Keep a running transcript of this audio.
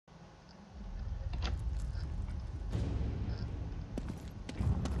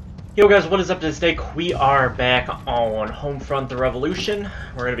Yo guys, what is up today? We are back on Homefront the Revolution.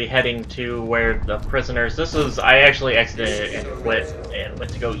 We're going to be heading to where the prisoners... I actually exited and quit and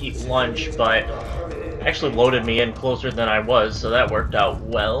went to go eat lunch, but actually loaded me in closer than I was, so that worked out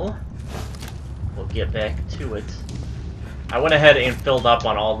well. We'll get back to it. I went ahead and filled up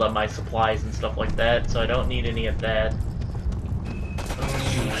on all my supplies and stuff like that, so I don't need any of that.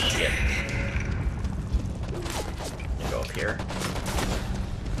 Oh, shit. Let me go up here.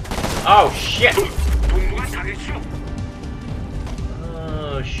 Oh shit!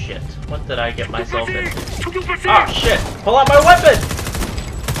 Oh shit. What did I get myself into? Oh shit! Pull out my weapon!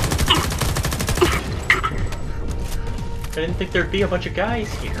 I didn't think there'd be a bunch of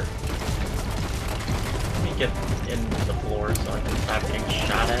guys here. Let me get in the floor so I can stop getting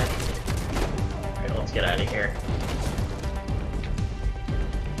shot at. Alright, let's get out of here.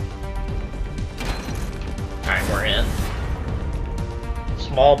 Alright, we're in.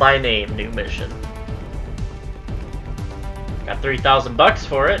 Small by name, new mission. Got 3,000 bucks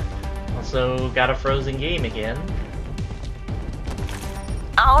for it. Also got a frozen game again.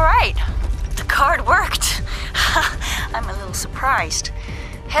 Alright, the card worked. I'm a little surprised.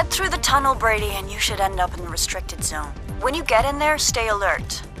 Head through the tunnel, Brady, and you should end up in the restricted zone. When you get in there, stay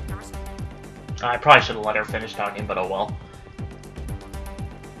alert. I probably should have let her finish talking, but oh well.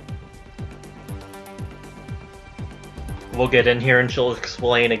 We'll get in here and she'll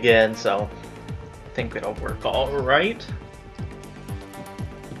explain again, so I think it'll work all right.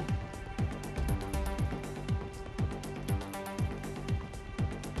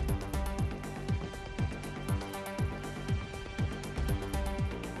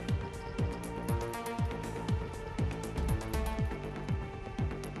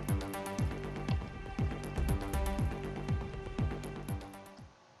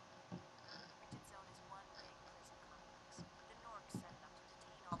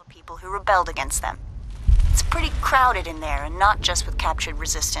 Who rebelled against them. It's pretty crowded in there, and not just with captured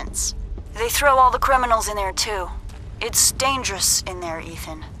resistance. They throw all the criminals in there too. It's dangerous in there,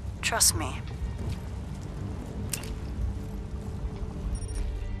 Ethan. Trust me.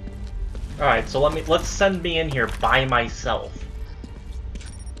 Alright, so let's send me in here by myself.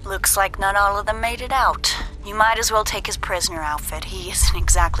 Looks like not all of them made it out. You might as well take his prisoner outfit. He isn't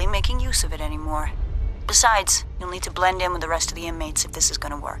exactly making use of it anymore. Besides, you'll need to blend in with the rest of the inmates if this is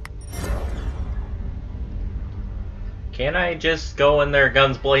gonna work. Can't I just go in there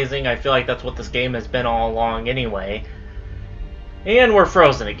guns blazing? I feel like that's what this game has been all along anyway. And we're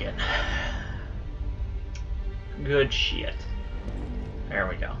frozen again. Good shit. There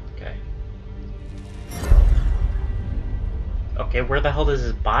we go. Okay. Okay, where the hell does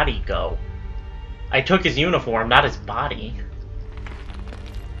his body go? I took his uniform, not his body.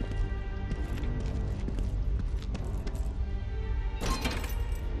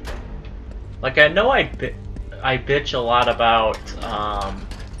 Like, I know I bitch a lot about,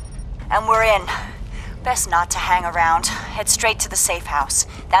 And we're in. Best not to hang around. Head straight to the safe house.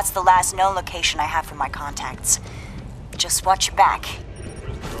 That's the last known location I have for my contacts. Just watch your back.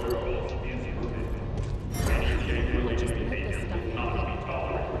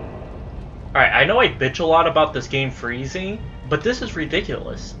 Alright, I know I bitch a lot about this game freezing, but this is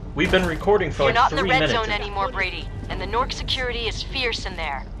ridiculous. We've been recording for like 3 minutes. You're not in the red zone anymore, Brady, and the Nork security is fierce in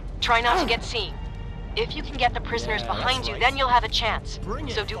there. Try not to get seen. If you can get the prisoners behind you, then you'll have a chance.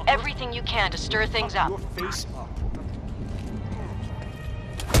 So do everything you can to stir things up.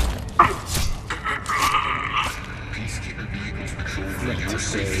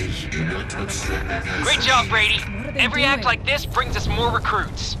 Great job, Brady. Every act like this brings us more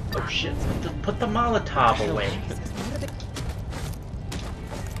recruits. Oh shit, put the Molotov away.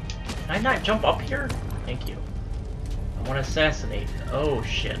 Can I not jump up here? Thank you. I want to assassinate. Oh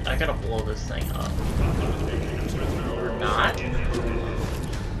shit, I gotta blow this thing up. Or not.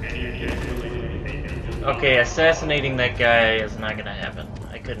 Okay, assassinating that guy is not gonna happen.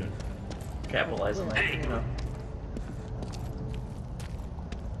 I couldn't capitalize on that. You know.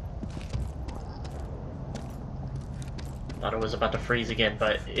 Thought it was about to freeze again,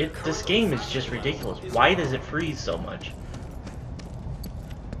 but this game is just ridiculous. Why does it freeze so much?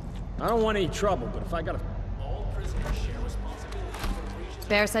 I don't want any trouble, but if I gotta...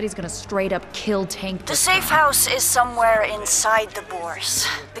 Bear said he's gonna straight up kill Tank. The safe house is somewhere inside the Bourse.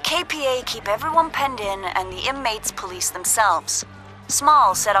 The KPA keep everyone penned in, and the inmates police themselves.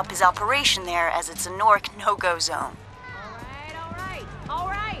 Small set up his operation there as it's a Nork no-go zone.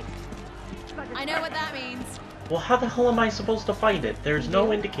 Alright. I know what that means. Well, how the hell am I supposed to find it? There's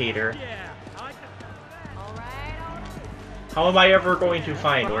no indicator. How am I ever going to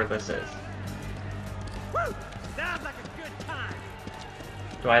find where this is? Sounds like a good time.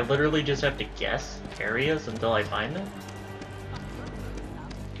 Do I literally just have to guess areas until I find them?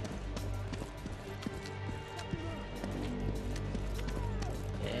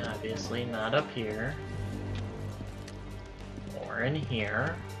 Okay, obviously not up here. Or in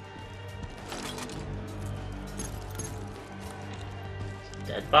here.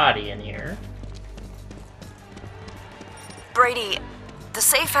 Dead body in here. Brady, the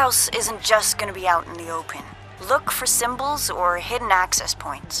safe house isn't just gonna be out in the open. Look for symbols or hidden access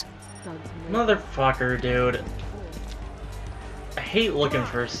points. Motherfucker, dude. I hate looking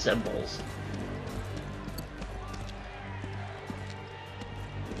for symbols.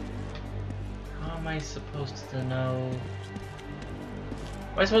 How am I supposed to know?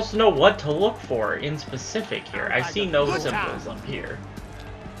 Am I supposed to know what to look for in specific here? I see no symbols up here.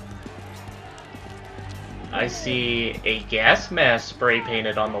 I see a gas mask spray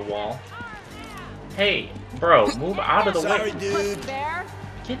painted on the wall. Hey, bro, move out of the way. Dude.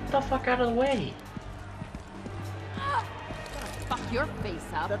 Get the fuck out of the way. Fuck your face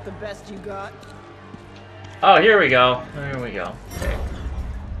up. That the best you got? Oh, here we go. There we go. Okay.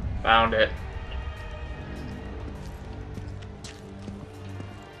 Found it.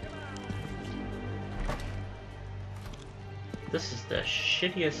 This is the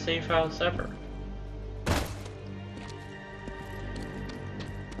shittiest safe house ever.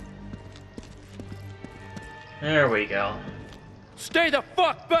 There we go. Stay the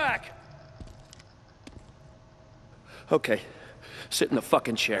fuck back! Okay, sit in the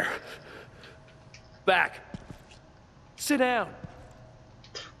fucking chair. Back. Sit down.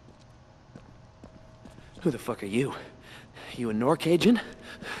 Who the fuck are you? You a Nork agent?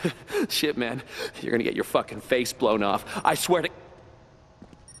 Shit, man. You're gonna get your fucking face blown off. I swear to...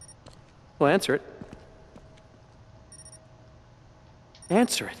 Well, answer it.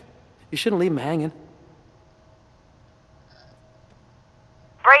 Answer it. You shouldn't leave him hanging.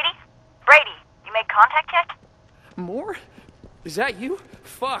 Brady, you made contact yet? More? Is that you?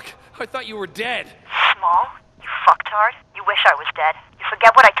 Fuck, I thought you were dead. Small, you fucktard. You wish I was dead. You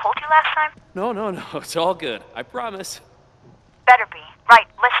forget what I told you last time? No, it's all good. I promise. Better be. Right,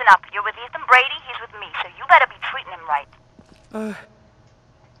 listen up. You're with Ethan Brady, he's with me, so you better be treating him right.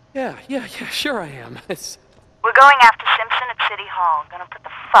 Yeah, sure I am. We're going after Simpson at City Hall. Gonna put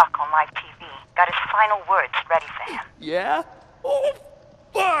the fuck on live TV. Got his final words ready for him. Yeah? Oh,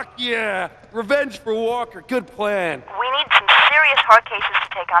 fuck yeah! Revenge for Walker, good plan. We need some serious hard cases to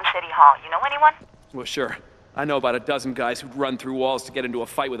take on City Hall. You know anyone? Well, sure. I know about a dozen guys who'd run through walls to get into a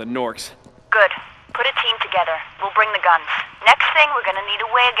fight with the Norks. Good. Put a team together. We'll bring the guns. Next thing, we're gonna need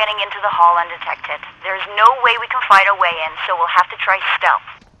a way of getting into the hall undetected. There's no way we can fight our way in, so we'll have to try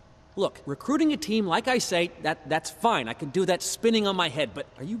stealth. Look, recruiting a team, like I say, that's fine. I can do that spinning on my head, but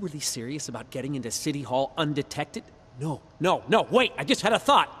are you really serious about getting into City Hall undetected? No, wait, I just had a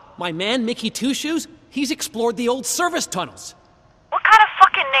thought. My man, Mickey Two Shoes, he's explored the old service tunnels. What kind of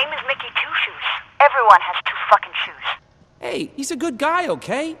fucking name is Mickey Two Shoes? Everyone has two fucking shoes. Hey, he's a good guy,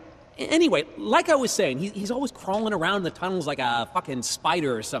 okay? Anyway, like I was saying, he's always crawling around the tunnels like a fucking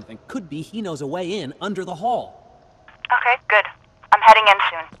spider or something. Could be he knows a way in under the hall. Okay, good. I'm heading in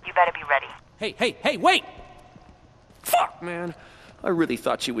soon. You better be ready. Hey, wait! Fuck, man. I really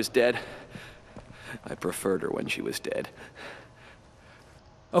thought she was dead. I preferred her when she was dead.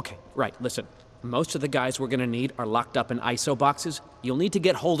 Okay, right, listen. Most of the guys we're gonna need are locked up in ISO boxes. You'll need to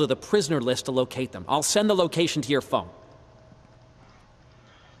get hold of the prisoner list to locate them. I'll send the location to your phone.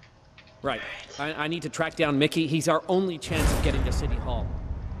 Right. I need to track down Mickey. He's our only chance of getting to City Hall.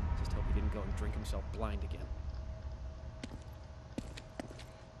 Just hope he didn't go and drink himself blind again.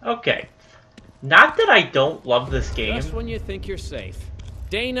 Okay. Not that I don't love this game. Just when you think you're safe.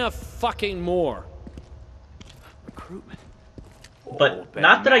 Dana fucking Moore. Recruitment. But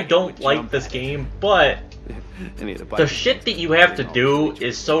not that I don't like this game, but the shit that you have to do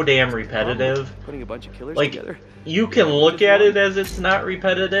is so damn repetitive. Putting a bunch of killers Like, together. you can look at it as it's not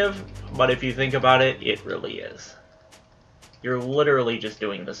repetitive, but if you think about it, it really is. You're literally just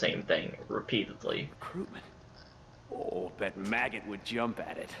doing the same thing repeatedly. Recruitment. Oh, bet Maggot would jump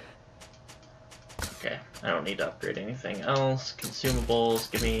at it. Okay, I don't need to upgrade anything else.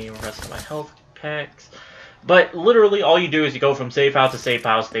 Consumables, give me the rest of my health packs. But literally all you do is you go from safe house to safe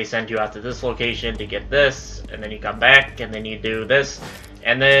house, they send you out to this location to get this, and then you come back, and then you do this,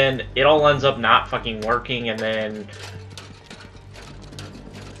 and then it all ends up not fucking working, and then...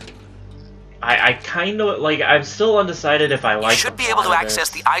 I kind of, like, I'm still undecided if I like. You should be able to access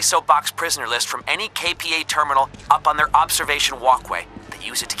the ISO box prisoner list from any KPA terminal up on their observation walkway. They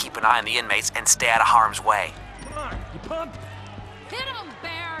use it to keep an eye on the inmates and stay out of harm's way. Come on, you pumped? Hit him,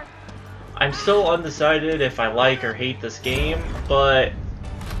 Bear! I'm still undecided if I like or hate this game, but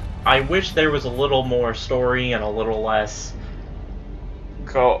I wish there was a little more story and a little less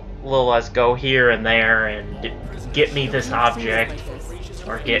go here and there and get me this object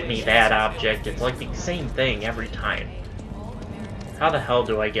or get me that object. It's like the same thing every time. How the hell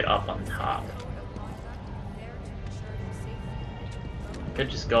do I get up on top? I could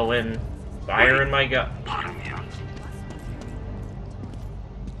just go in, fire in my gut.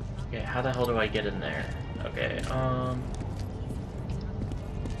 Okay, how the hell do I get in there? Okay, cut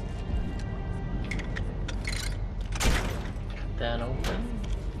that open.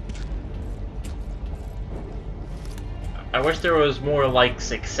 I wish there was more like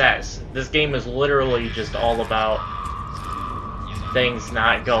success. This game is literally just all about things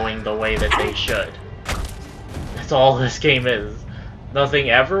not going the way that they should. That's all this game is. Nothing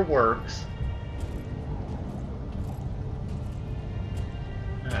ever works.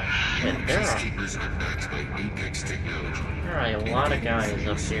 Oh shit, there are a lot of guys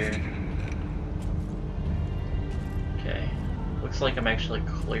up here. Okay, looks like I'm actually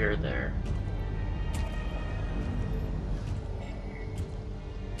clear there.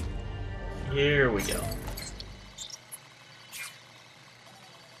 Here we go.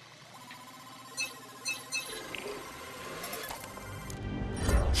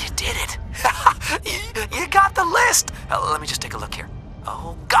 You did it! You got the list! Let me just take a look here.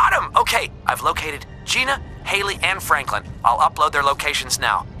 Oh, got him! Okay, I've located Gina, Haley, and Franklin. I'll upload their locations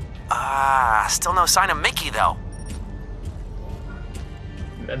now. Still no sign of Mickey, though.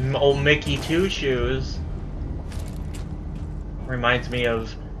 Old Mickey Two Shoes. Reminds me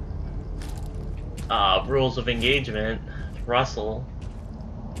of Rules of Engagement, Russell.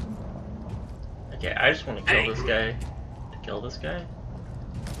 Okay, I just want to kill this guy. Kill this guy?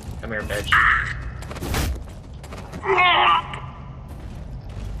 Come here, bitch.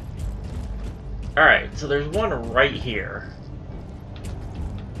 Alright, so there's one right here.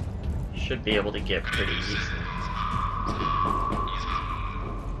 Should be able to get pretty easy.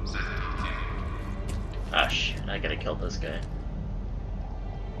 Ah, shit, I gotta kill this guy.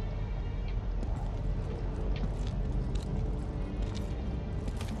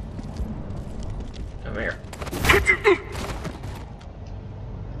 Come here.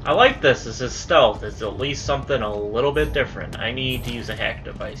 I like this. This is stealth. It's at least something a little bit different. I need to use a hack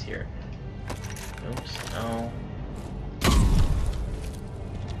device here. Oops, no.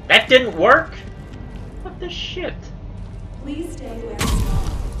 That didn't work? What the shit? Please stay where you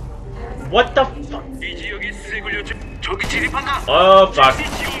are. What the fuck? Oh fuck.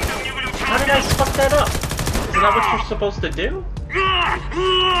 How did I fuck that up? Isn't that what you're supposed to do?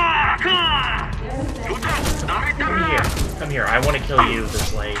 Come here. Come here. I want to kill you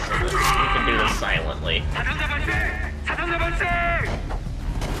this way so that we can do this silently.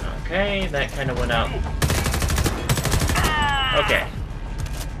 Okay, that kind of went out. Okay.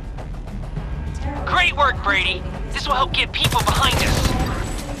 Great work, Brady. This will help get people behind us.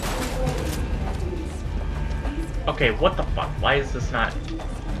 Okay, what the fuck? Why is this not...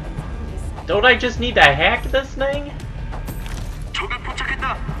 Don't I just need to hack this thing?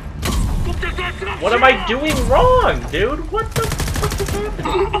 What am I doing wrong, dude? What the fuck is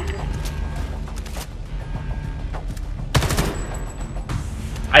happening?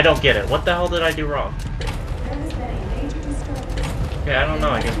 I don't get it. What the hell did I do wrong? Okay, I don't know.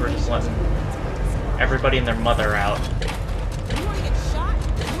 I guess we're just letting everybody and their mother out.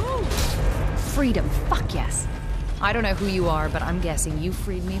 Freedom. Fuck yes. I don't know who you are, but I'm guessing you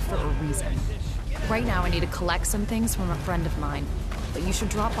freed me for a reason. Right now I need to collect some things from a friend of mine, but you should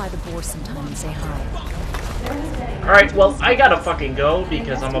drop by the boar sometime and say hi. Alright, well, I gotta fucking go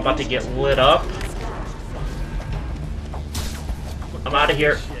because I'm about to get lit up. I'm out of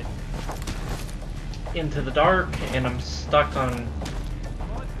here. Into the dark, and I'm stuck on...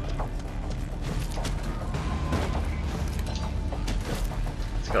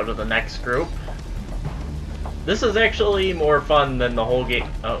 Let's go to the next group. This is actually more fun than the whole game.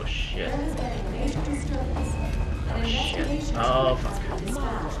 Oh shit. Oh shit. Oh fuck.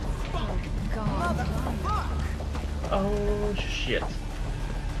 Oh shit.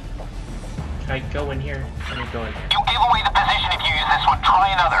 Can I go in here? Let me go in here. You give away the position if you use this one. Try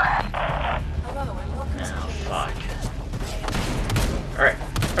another. Oh fuck. Alright.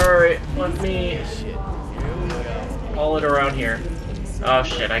 Alright, let me haul it around here. Oh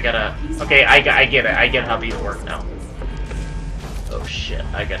shit, I gotta... Okay, I get it. I get how these work now. Oh shit,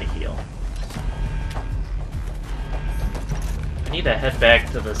 I gotta heal. I need to head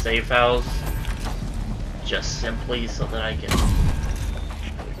back to the safe house. Just simply so that I can...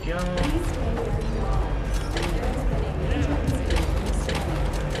 There we go.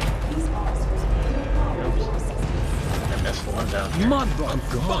 Oops. I missed one down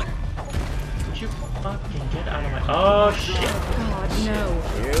Motherfucker! Would you fucking get out of my... Oh, shit. God, no.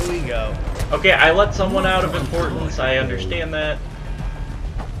 Here we go. Okay, I let someone out of importance. I understand that.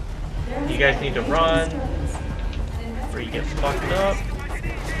 You guys need to run. Or you get fucked up.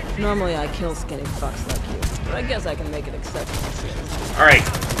 Normally I kill skinny fucks like you, but I guess I can make an exception. Alright,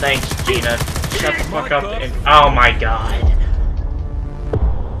 thanks, Gina. Shut the fuck up and... Oh my god.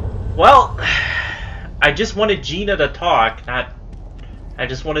 Well, I just wanted Gina to talk, not... I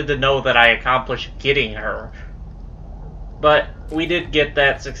just wanted to know that I accomplished getting her. But we did get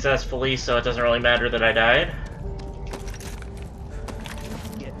that successfully, so it doesn't really matter that I died.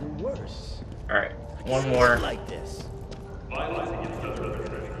 It's getting worse. Alright, one more. Like this.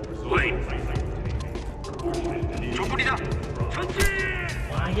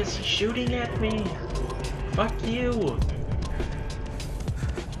 Why is he shooting at me? Fuck you.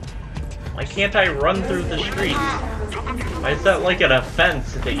 Why can't I run through the streets? Why is that like an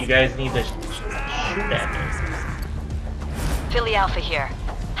offense that you guys need to shoot at me? Philly Alpha here.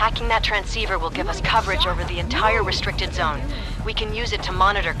 Hacking that transceiver will give us coverage over the entire restricted zone. We can use it to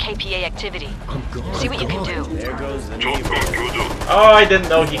monitor KPA activity. See what you can do. There goes the neighborhood. Oh, I didn't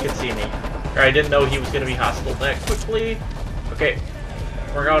know he could see me. Or I didn't know he was going to be hostile that quickly. Okay,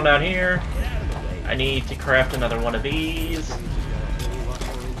 we're going down here. I need to craft another one of these.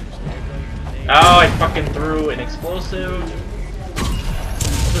 Oh, I fucking threw an explosive.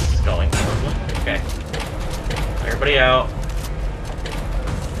 This is going horribly. Okay. Everybody out.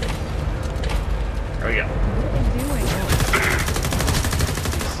 There we go.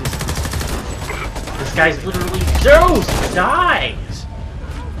 This guy's literally Zeus! Dies!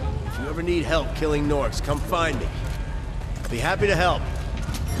 If you ever need help killing Norks, come find me. I'll be happy to help.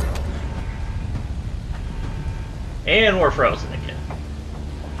 And we're frozen again.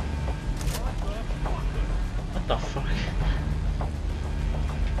 What the fuck?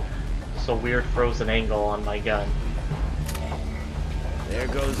 It's a weird frozen angle on my gun. There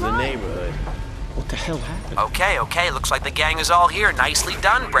goes the neighborhood. What the hell happened? Okay, looks like the gang is all here. Nicely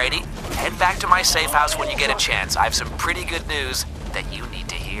done, Brady. Head back to my safe house when you get a chance. I have some pretty good news that you need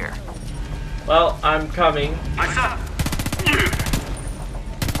to hear. Well, I'm coming.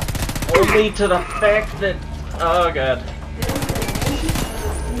 Only to the fact that... Oh god.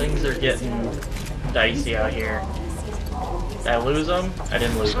 Things are getting dicey out here. Did I lose them? I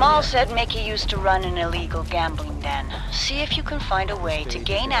didn't lose them. Small said Mickey used to run an illegal gambling den. See if you can find a way to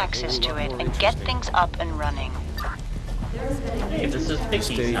gain access to it and get things up and running. Hey, this is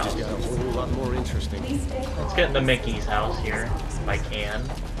Mickey's house. Got a whole lot more interesting. Let's get into Mickey's house here, if I can.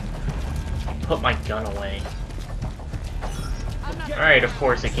 Put my gun away. Alright, of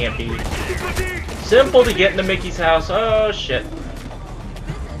course it can't be simple to get into Mickey's house. Oh shit.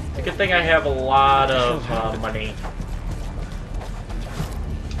 It's a good thing I have a lot of money.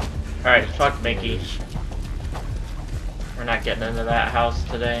 Alright, fuck Mickey. We're not getting into that house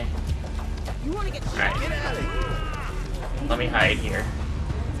today. Alright. Let me hide here.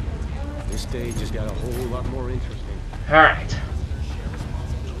 This stage has got a whole lot more interesting. Alright.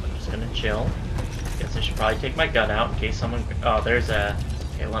 I'm just gonna chill. Guess I should probably take my gun out in case someone... Oh, there's a...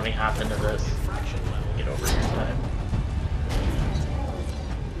 Okay, let me hop into this. Get over here time.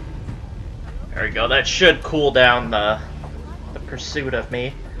 There we go. That should cool down the pursuit of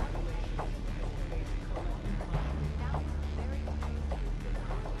me.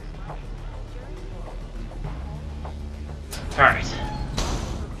 Alright.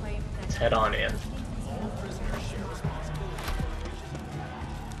 Let's head on in.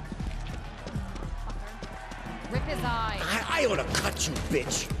 Rip his eye. I ought to cut you,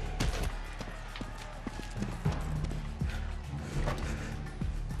 bitch.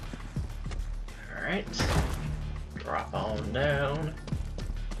 Alright. Drop on down.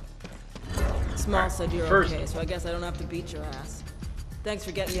 Small said you're First. okay, so I guess I don't have to beat your ass. Thanks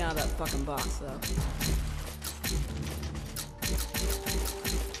for getting me out of that fucking box, though.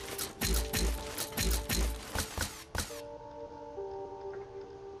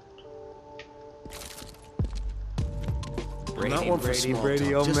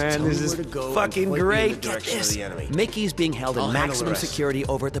 Brady, oh man, this is fucking great. Get this. Mickey's being held in maximum security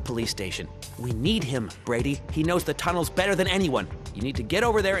over at the police station. We need him, Brady. He knows the tunnels better than anyone. You need to get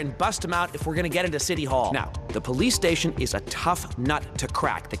over there and bust him out if we're gonna get into City Hall. Now, the police station is a tough nut to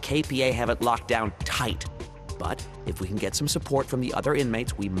crack. The KPA have it locked down tight. But if we can get some support from the other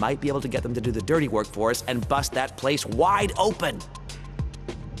inmates, we might be able to get them to do the dirty work for us and bust that place wide open.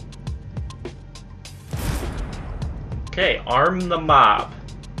 Okay, arm the mob.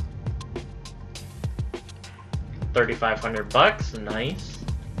 3,500 bucks, nice.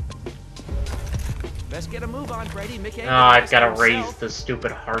 Best get a move on, Brady. Mickey. Oh, I've got to raise the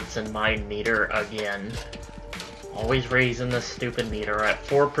stupid hearts and mind meter again. Always raising the stupid meter at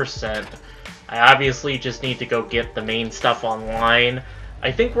 4%. I obviously just need to go get the main stuff online. I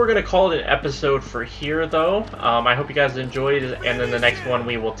think we're going to call it an episode for here, though. I hope you guys enjoyed, and in the next one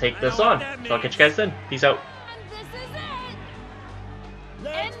we will take this on. So I'll catch you guys then. Peace out.